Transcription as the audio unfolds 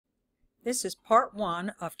This is part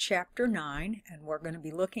 1 of Chapter 9, and we're going to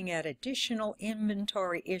be looking at additional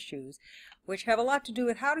inventory issues, which have a lot to do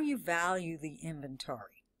with how do you value the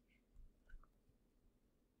inventory.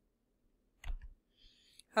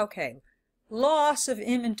 Okay, loss of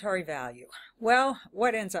inventory value. Well,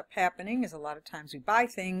 what ends up happening is a lot of times we buy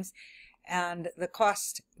things and the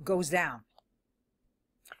cost goes down.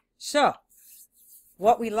 So,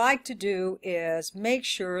 what we like to do is make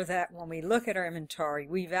sure that when we look at our inventory,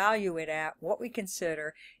 we value it at what we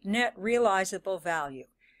consider net realizable value,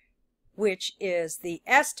 which is the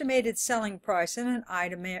estimated selling price in an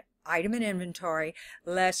item in inventory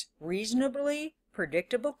less reasonably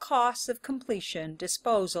predictable costs of completion,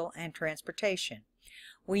 disposal, and transportation.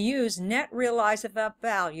 We use net realizable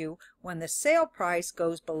value when the sale price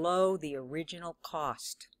goes below the original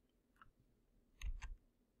cost.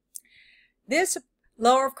 This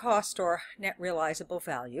lower of cost or net realizable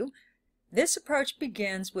value. This approach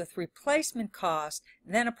begins with replacement cost,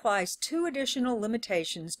 then applies 2 additional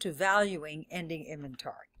limitations to valuing ending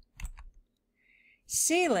inventory.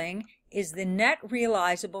 Ceiling is the net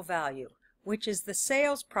realizable value, which is the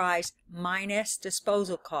sales price minus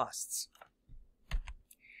disposal costs.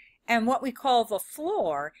 And what we call the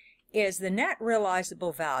floor is the net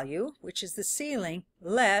realizable value, which is the ceiling,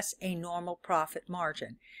 less a normal profit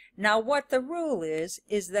margin. Now what the rule is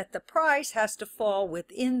that the price has to fall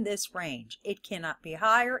within this range. It cannot be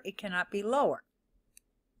higher, it cannot be lower.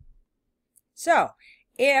 So,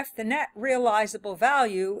 if the net realizable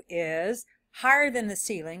value is higher than the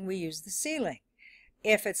ceiling, we use the ceiling.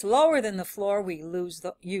 If it's lower than the floor, we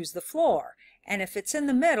use the floor. And if it's in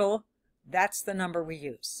the middle, that's the number we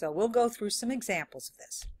use. So we'll go through some examples of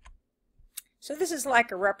this. So this is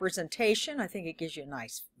like a representation. I think it gives you a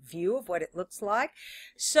nice view of what it looks like.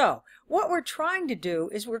 So what we're trying to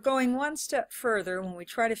do is we're going one step further when we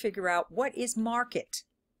try to figure out what is market.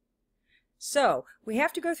 So we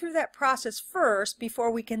have to go through that process first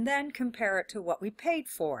before we can then compare it to what we paid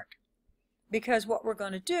for it. Because what we're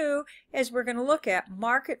going to do is we're going to look at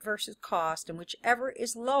market versus cost, and whichever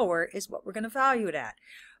is lower is what we're going to value it at.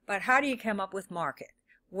 But how do you come up with market?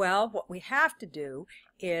 Well, what we have to do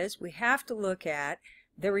is we have to look at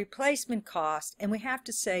the replacement cost and we have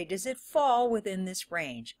to say, does it fall within this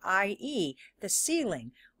range, i.e. the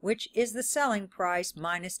ceiling, which is the selling price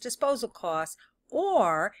minus disposal costs,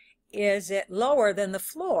 or is it lower than the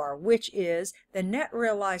floor, which is the net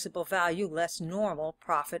realizable value less normal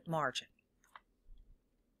profit margin.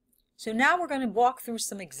 So now we're going to walk through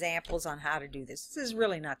some examples on how to do this. This is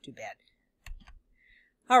really not too bad.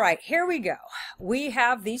 All right, here we go. We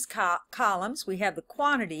have these columns. We have the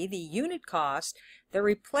quantity, the unit cost, the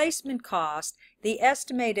replacement cost, the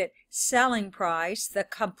estimated selling price, the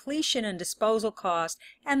completion and disposal cost,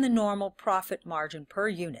 and the normal profit margin per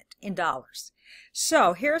unit in dollars.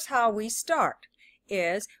 So here's how we start,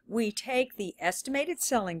 is we take the estimated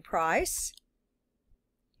selling price,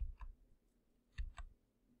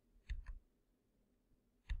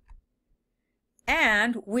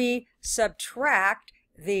 and we subtract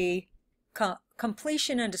the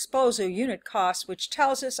completion and disposal unit cost, which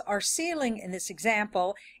tells us our ceiling in this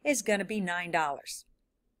example is going to be $9.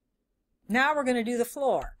 Now we're going to do the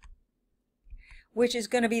floor, which is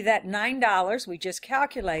going to be that $9 we just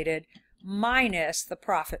calculated minus the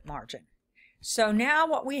profit margin. So now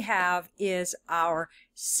what we have is our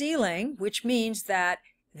ceiling, which means that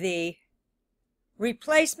the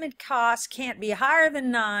replacement cost can't be higher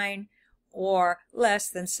than $9 or less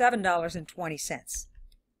than $7.20.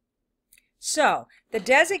 So the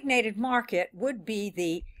designated market would be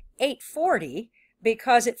the $8.40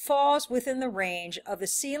 because it falls within the range of the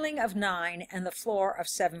ceiling of $9 and the floor of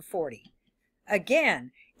 $7.40.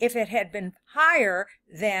 Again, if it had been higher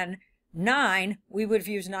than $9, we would have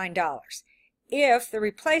used $9. If the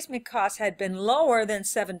replacement cost had been lower than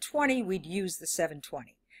 $7.20, we'd use the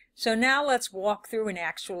 $7.20. So now let's walk through an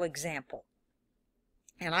actual example.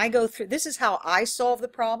 And I go through, this is how I solve the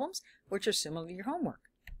problems, which are similar to your homework.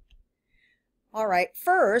 All right,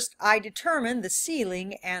 first I determine the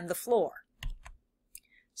ceiling and the floor.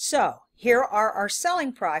 So here are our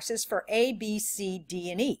selling prices for A, B, C, D,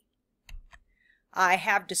 and E. I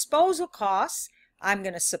have disposal costs. I'm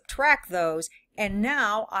going to subtract those, and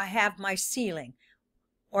now I have my ceiling,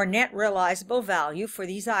 or net realizable value for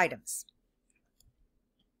these items.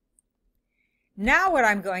 Now what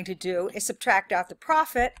I'm going to do is subtract out the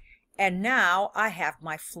profit, and now I have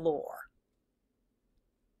my floor.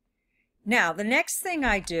 Now the next thing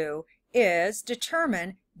I do is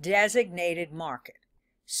determine designated market.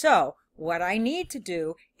 So what I need to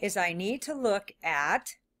do is I need to look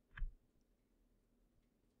at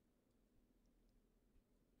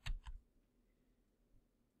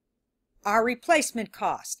our replacement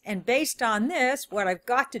cost. And based on this, what I've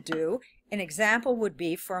got to do, an example would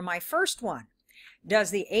be for my first one.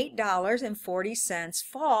 Does the $8.40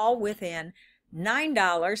 fall within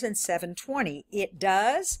 $9.0720? It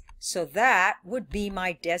does, so that would be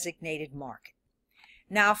my designated market.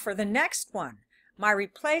 Now for the next one, my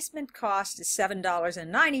replacement cost is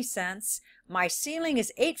 $7.90, my ceiling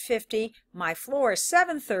is $8.50, my floor is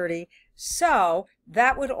 $7.30, so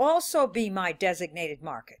that would also be my designated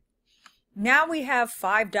market. Now we have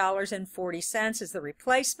 $5.40 as the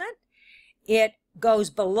replacement. It goes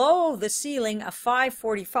below the ceiling of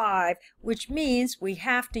 $5.45, which means we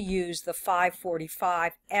have to use the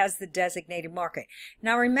 $5.45 as the designated market.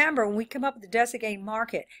 Now remember, when we come up with the designated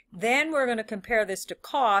market, then we're going to compare this to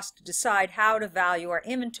cost to decide how to value our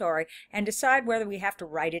inventory and decide whether we have to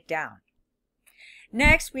write it down.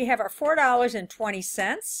 Next, we have our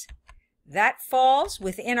 $4.20. That falls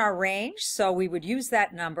within our range, so we would use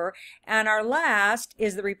that number. And our last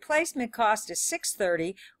is the replacement cost is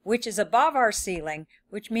 $6.30, which is above our ceiling,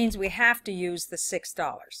 which means we have to use the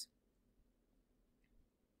 $6.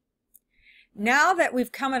 Now that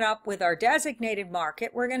we've come up with our designated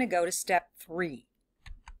market, we're going to go to step 3.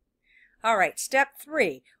 All right, step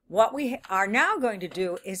 3. What we are now going to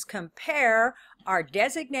do is compare our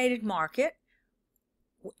designated market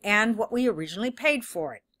and what we originally paid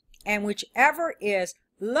for it. And whichever is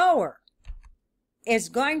lower is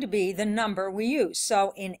going to be the number we use.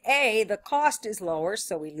 So in A, the cost is lower,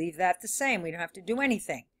 so we leave that the same. We don't have to do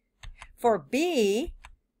anything. For B,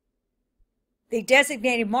 the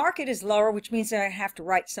designated market is lower, which means I have to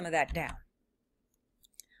write some of that down.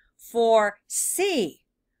 For C,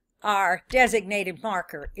 our designated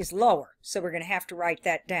marker is lower, so we're going to have to write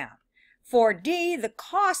that down. For D, the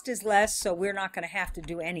cost is less, so we're not going to have to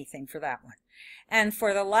do anything for that one. And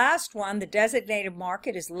for the last one, the designated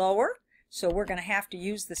market is lower, so we're going to have to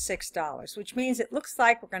use the $6, which means it looks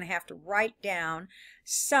like we're going to have to write down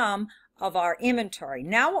some of our inventory.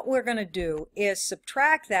 Now what we're going to do is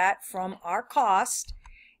subtract that from our cost,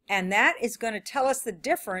 and that is going to tell us the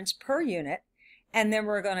difference per unit, and then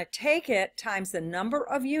we're going to take it times the number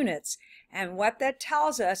of units, and what that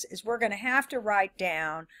tells us is we're going to have to write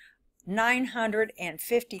down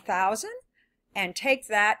 950,000 and take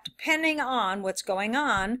that, depending on what's going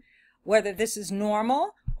on, whether this is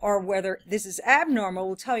normal or whether this is abnormal,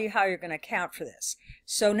 will tell you how you're going to account for this.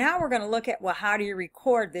 So now we're going to look at, well, how do you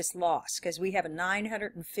record this loss? Because we have a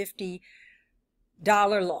 $950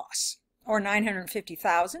 loss, or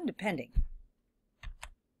 950,000, depending.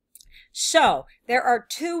 So there are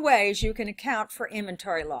two ways you can account for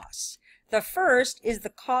inventory loss. The first is the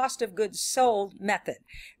cost of goods sold method.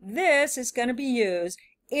 This is going to be used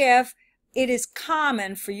if it is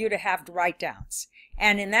common for you to have write-downs.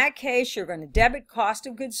 And in that case, you're going to debit cost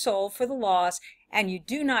of goods sold for the loss, and you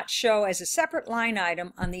do not show as a separate line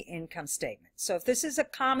item on the income statement. So if this is a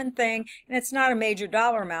common thing and it's not a major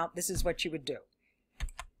dollar amount, this is what you would do.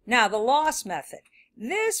 Now, the loss method.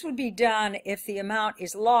 This would be done if the amount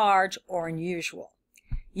is large or unusual.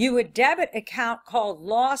 You would debit account called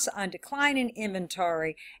loss on decline in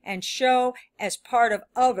inventory and show as part of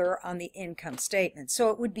other on the income statement.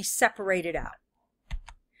 So it would be separated out.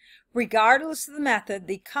 Regardless of the method,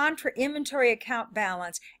 the contra inventory account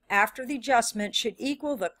balance after the adjustment should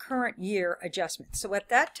equal the current year adjustment. So what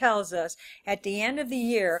that tells us, at the end of the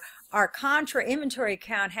year, our contra inventory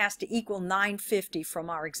account has to equal 950 from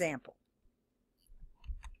our example.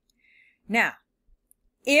 Now,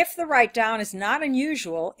 if the write-down is not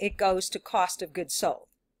unusual, it goes to cost of goods sold.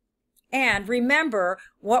 And remember,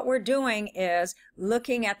 what we're doing is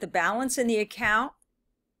looking at the balance in the account,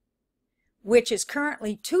 which is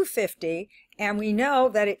currently $250, and we know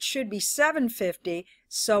that it should be $750,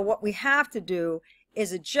 so what we have to do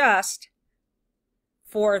is adjust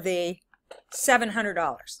for the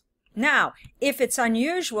 $700. Now, if it's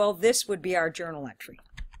unusual, this would be our journal entry.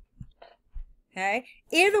 Okay?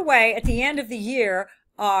 Either way, at the end of the year,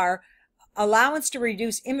 our allowance to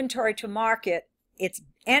reduce inventory to market, its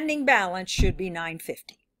ending balance should be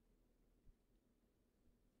 $950.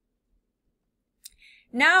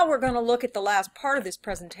 Now we're going to look at the last part of this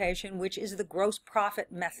presentation, which is the gross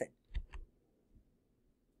profit method.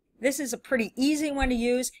 This is a pretty easy one to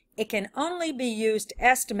use. It can only be used to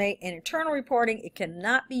estimate in internal reporting. It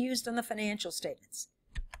cannot be used on the financial statements.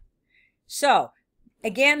 So,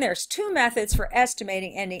 again, there's two methods for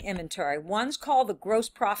estimating ending inventory. One's called the gross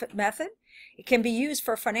profit method. It can be used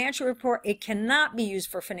for financial report. It cannot be used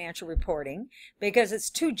for financial reporting because it's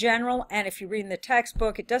too general, and if you read in the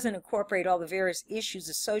textbook, it doesn't incorporate all the various issues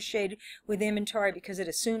associated with inventory because it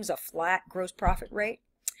assumes a flat gross profit rate.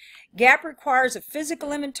 GAAP requires a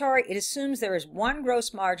physical inventory. It assumes there is one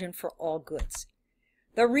gross margin for all goods.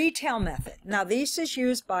 The retail method. Now this is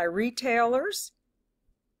used by retailers.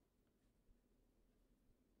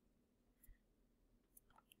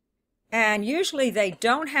 And usually they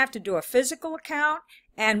don't have to do a physical account,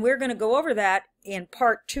 and we're going to go over that in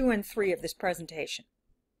part 2 and 3 of this presentation.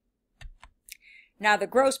 Now the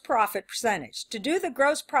gross profit percentage. To do the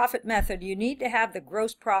gross profit method, you need to have the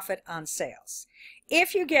gross profit on sales.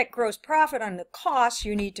 If you get gross profit on the cost,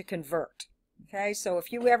 you need to convert. Okay, so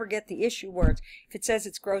if you ever get the issue where if it says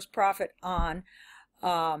it's gross profit on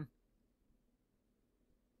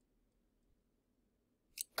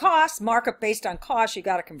cost, markup based on cost, you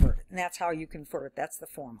got to convert it, and that's how you convert it. That's the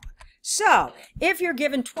formula. So if you're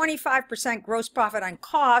given 25% gross profit on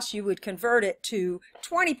cost, you would convert it to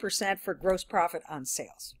 20% for gross profit on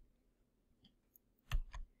sales.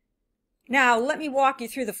 Now let me walk you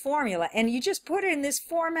through the formula, and you just put it in this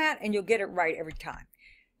format and you'll get it right every time.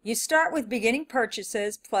 You start with beginning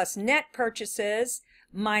purchases plus net purchases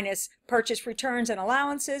minus purchase returns and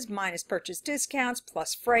allowances minus purchase discounts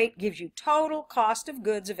plus freight gives you total cost of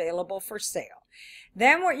goods available for sale.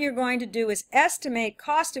 Then what you're going to do is estimate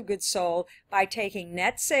cost of goods sold by taking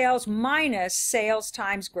net sales minus sales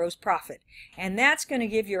times gross profit. And that's going to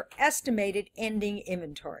give your estimated ending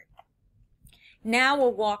inventory. Now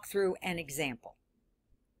we'll walk through an example.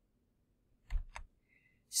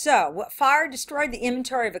 So, what fire destroyed the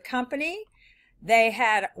inventory of a company? They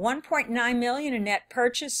had 1.9 million in net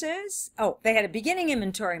purchases. Oh, they had a beginning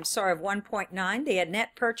inventory, of 1.9. They had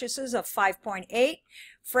net purchases of 5.8.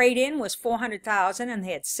 Freight in was 400,000, and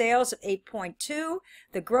they had sales of 8.2.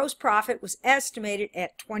 The gross profit was estimated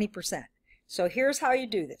at 20%. So here's how you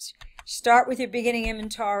do this. Start with your beginning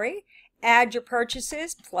inventory, add your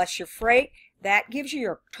purchases plus your freight. That gives you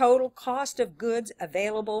your total cost of goods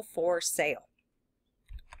available for sale.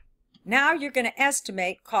 Now you're going to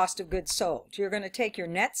estimate cost of goods sold. You're going to take your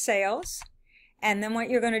net sales, and then what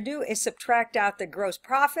you're going to do is subtract out the gross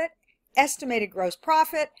profit, estimated gross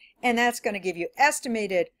profit, and that's going to give you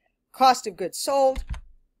estimated cost of goods sold,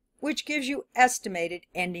 which gives you estimated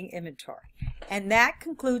ending inventory. And that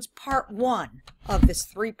concludes part 1 of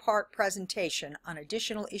this 3-part presentation on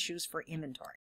additional issues for inventory.